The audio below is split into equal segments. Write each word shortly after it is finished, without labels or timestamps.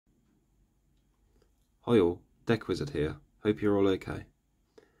Hi all, Deck Wizard here, hope you're all okay.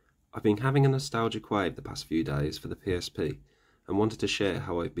 I've been having a nostalgic wave the past few days for the PSP and wanted to share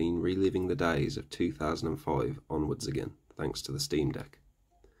how I've been reliving the days of 2005 onwards again, thanks to the Steam Deck.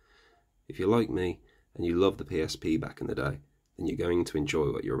 If you're like me and you loved the PSP back in the day, then you're going to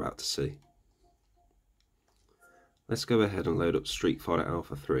enjoy what you're about to see. Let's go ahead and load up Street Fighter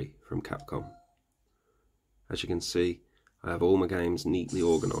Alpha 3 from Capcom. As you can see, I have all my games neatly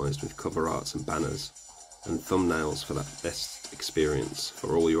organised with cover arts and banners, and thumbnails for that best experience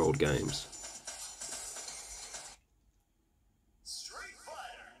for all your old games. Street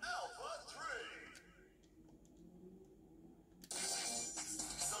Fighter Alpha 3.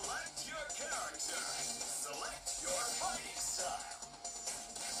 Select your character. Select your fighting style.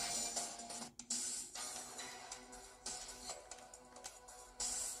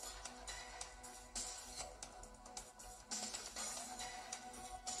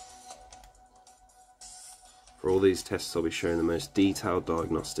 For all these tests, I'll be showing the most detailed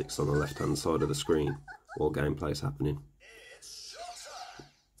diagnostics on the left hand side of the screen while gameplay is happening. It's showtime.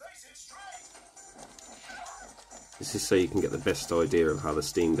 Face it straight. This is so you can get the best idea of how the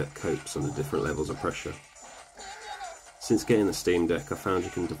Steam Deck copes under different levels of pressure. Since getting the Steam Deck, I found you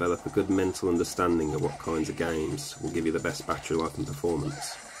can develop a good mental understanding of what kinds of games will give you the best battery life and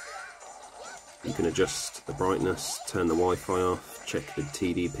performance. You can adjust the brightness, turn the Wi-Fi off, check the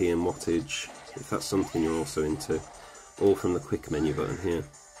TDP and wattage, if that's something you're also into, all from the quick menu button here.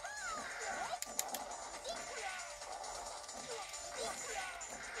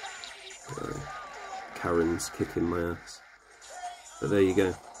 Karen's kicking my ass. But there you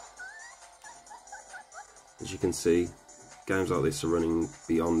go. As you can see, games like this are running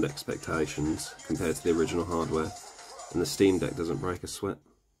beyond expectations compared to the original hardware, and the Steam Deck doesn't break a sweat.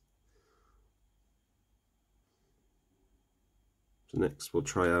 So next we'll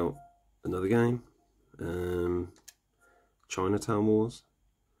try out another game, Chinatown Wars.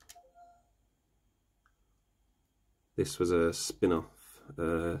 This was a spin-off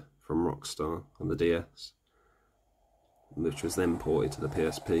from Rockstar on the DS, which was then ported to the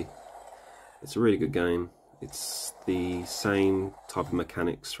PSP. It's a really good game. It's the same type of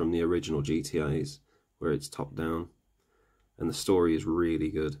mechanics from the original GTAs, where it's top down, and the story is really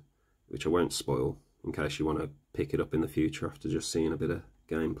good, which I won't spoil in case you want to pick it up in the future after just seeing a bit of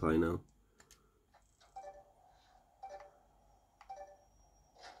gameplay now.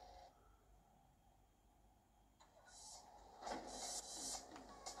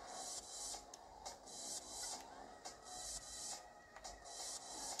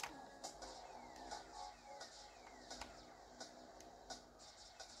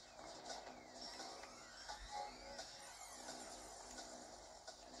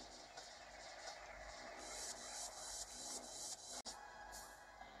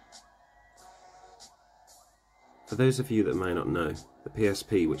 For those of you that may not know, the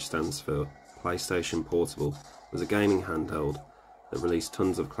PSP, which stands for PlayStation Portable, was a gaming handheld that released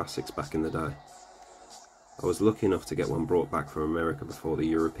tons of classics back in the day. I was lucky enough to get one brought back from America before the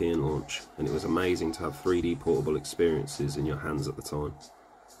European launch, and it was amazing to have 3D portable experiences in your hands at the time.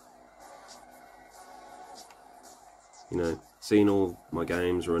 You know, seeing all my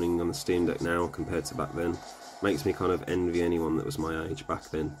games running on the Steam Deck now compared to back then makes me kind of envy anyone that was my age back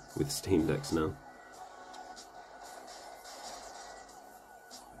then with Steam Decks now.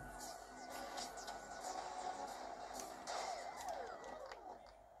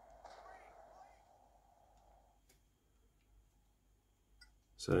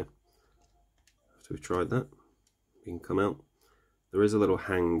 So, after we've tried that, we can come out. There is a little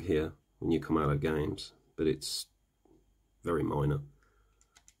hang here when you come out of games, but it's very minor.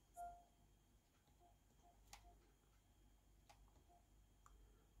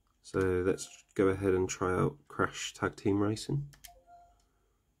 So let's go ahead and try out Crash Tag Team Racing.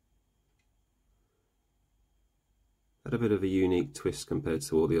 Had a bit of a unique twist compared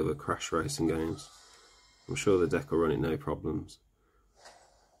to all the other Crash racing games. I'm sure the deck will run it no problems.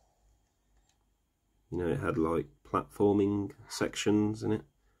 You know, it had like platforming sections in it,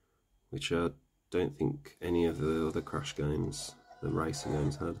 which I don't think any of the other Crash games, the racing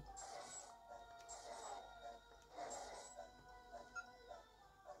games, had.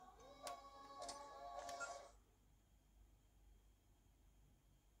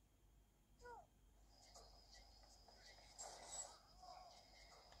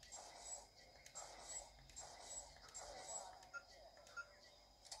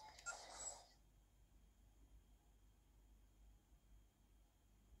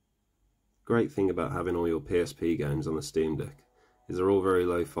 Great thing about having all your PSP games on the Steam Deck is they're all very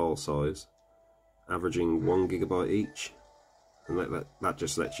low file size, averaging 1 GB each, and that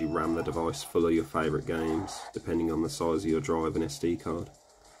just lets you RAM the device full of your favourite games, depending on the size of your drive and SD card.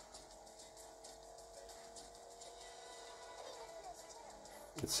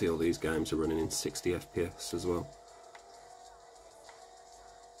 You can see all these games are running in 60 FPS as well.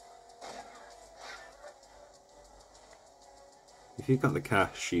 If you've got the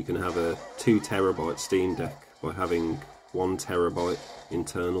cash, you can have a 2 TB Steam Deck by having 1 TB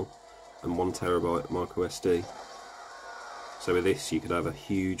internal and 1 TB micro SD. So with this you could have a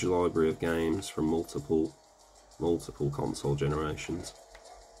huge library of games from multiple console generations.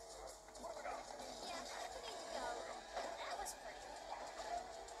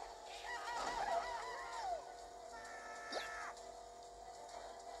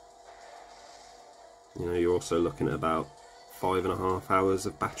 You know, you're also looking at about 5.5 hours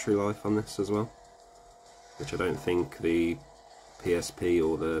of battery life on this as well, which I don't think the PSP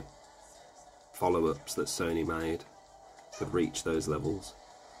or the follow-ups that Sony made could reach those levels.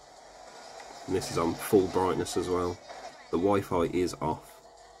 And this is on full brightness as well. The Wi-Fi is off,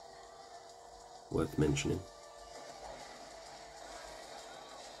 worth mentioning.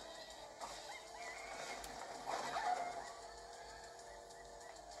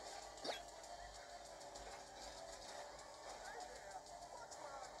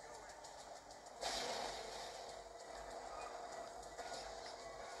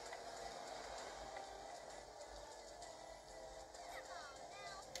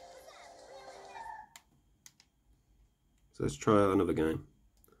 So let's try out another game.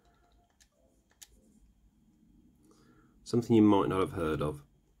 Something you might not have heard of.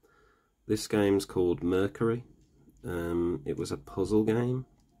 This game's called Mercury. It was a puzzle game.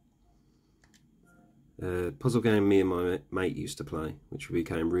 Puzzle game me and my mate used to play, which we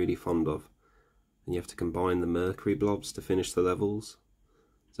became really fond of. And you have to combine the Mercury blobs to finish the levels.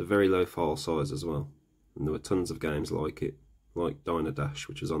 It's a very low file size as well. And there were tons of games like it, like Diner Dash,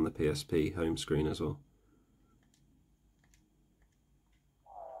 which was on the PSP home screen as well.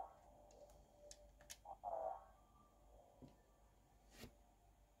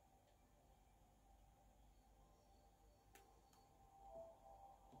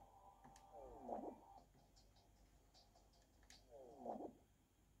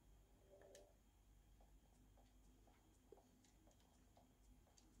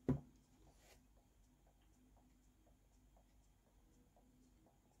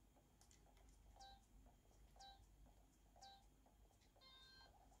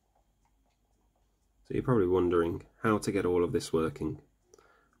 So you're probably wondering how to get all of this working.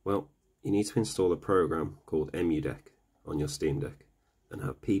 Well, you need to install a program called EmuDeck on your Steam Deck and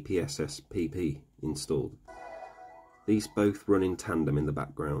have PPSSPP installed. These both run in tandem in the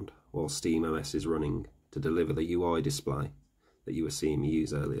background while SteamOS is running to deliver the UI display that you were seeing me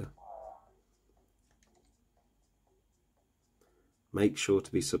use earlier. Make sure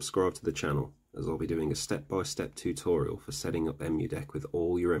to be subscribed to the channel, as I'll be doing a step-by-step tutorial for setting up EmuDeck with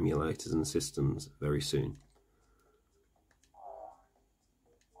all your emulators and systems very soon.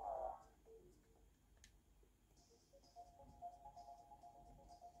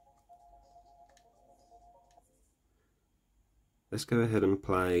 Let's go ahead and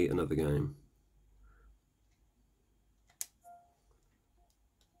play another game.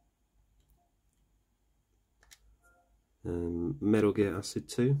 Metal Gear Acid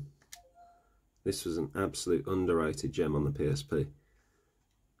 2. This was an absolute underrated gem on the PSP.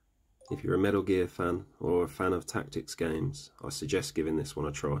 If you're a Metal Gear fan or a fan of tactics games, I suggest giving this one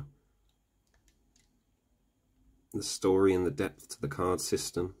a try. The story and the depth to the card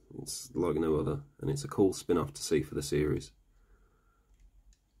system, it's like no other, and it's a cool spin-off to see for the series.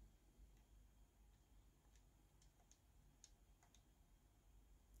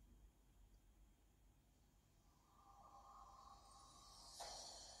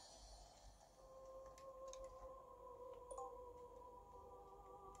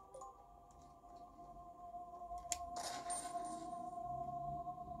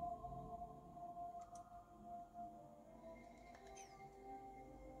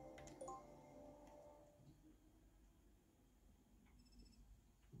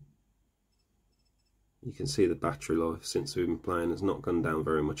 You can see the battery life since we've been playing has not gone down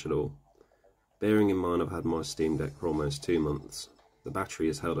very much at all. Bearing in mind I've had my Steam Deck for almost 2 months, the battery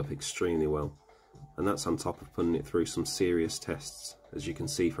has held up extremely well, and that's on top of putting it through some serious tests, as you can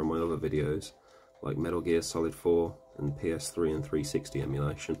see from my other videos, like Metal Gear Solid 4 and PS3 and 360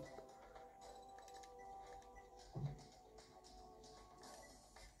 emulation.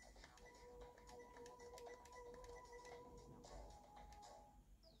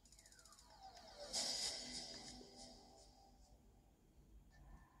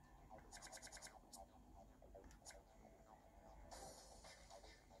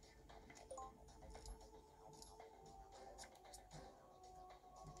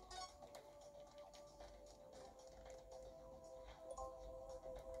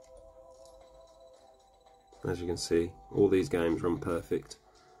 As you can see, all these games run perfect.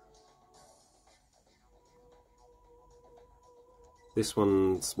 This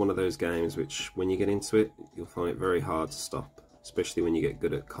one's one of those games which, when you get into it, you'll find it very hard to stop, especially when you get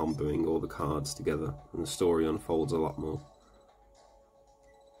good at comboing all the cards together and the story unfolds a lot more.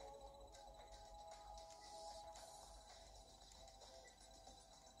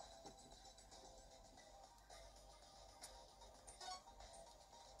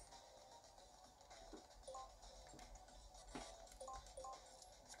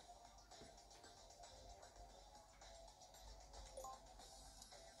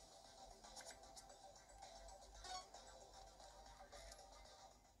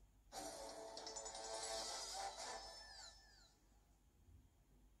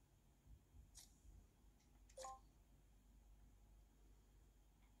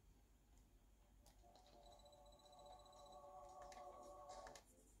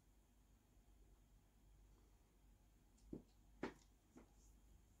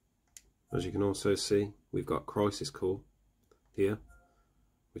 As you can also see, we've got Crisis Core here,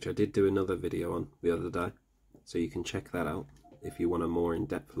 which I did do another video on the other day, so you can check that out if you want a more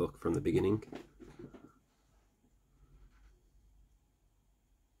in-depth look from the beginning.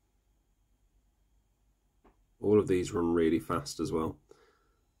 All of these run really fast as well,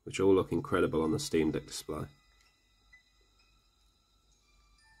 which all look incredible on the Steam Deck display.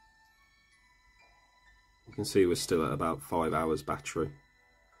 You can see we're still at about 5 hours battery.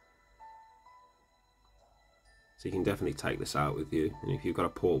 So you can definitely take this out with you, and if you've got a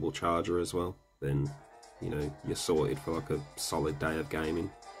portable charger as well, then you know you're sorted for like a solid day of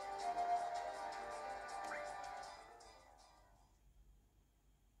gaming.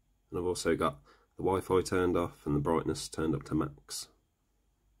 And I've also got the Wi-Fi turned off and the brightness turned up to max.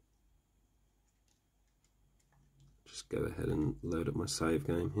 Just go ahead and load up my save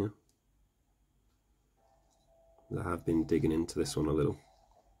game here. I have been digging into this one a little.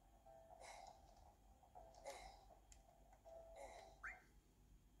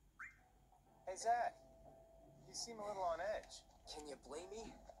 Hey Zach, you seem a little on edge. Can you blame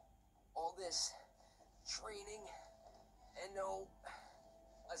me? All this training and no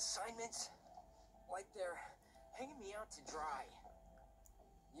assignments, like they're hanging me out to dry.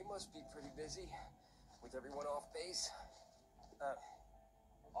 You must be pretty busy with everyone off base.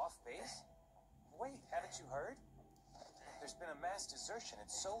 Off base? Wait, haven't you heard? There's been a mass desertion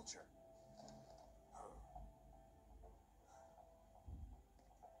at Soldier.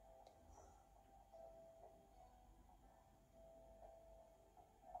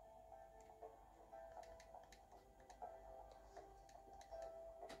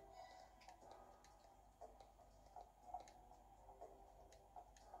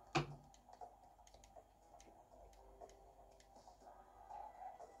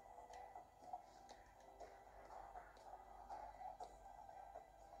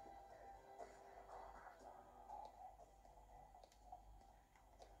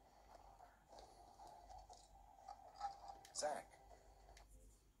 Zach.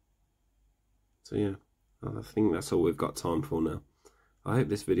 So yeah, I think that's all we've got time for now. I hope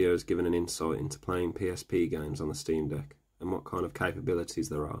this video has given an insight into playing PSP games on the Steam Deck and what kind of capabilities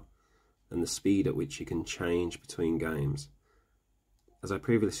there are, and the speed at which you can change between games. As I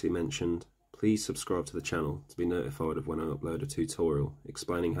previously mentioned, please subscribe to the channel to be notified of when I upload a tutorial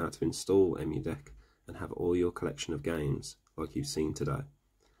explaining how to install EmuDeck and have all your collection of games like you've seen today.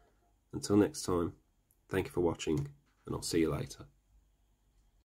 Until next time, thank you for watching, and I'll see you later.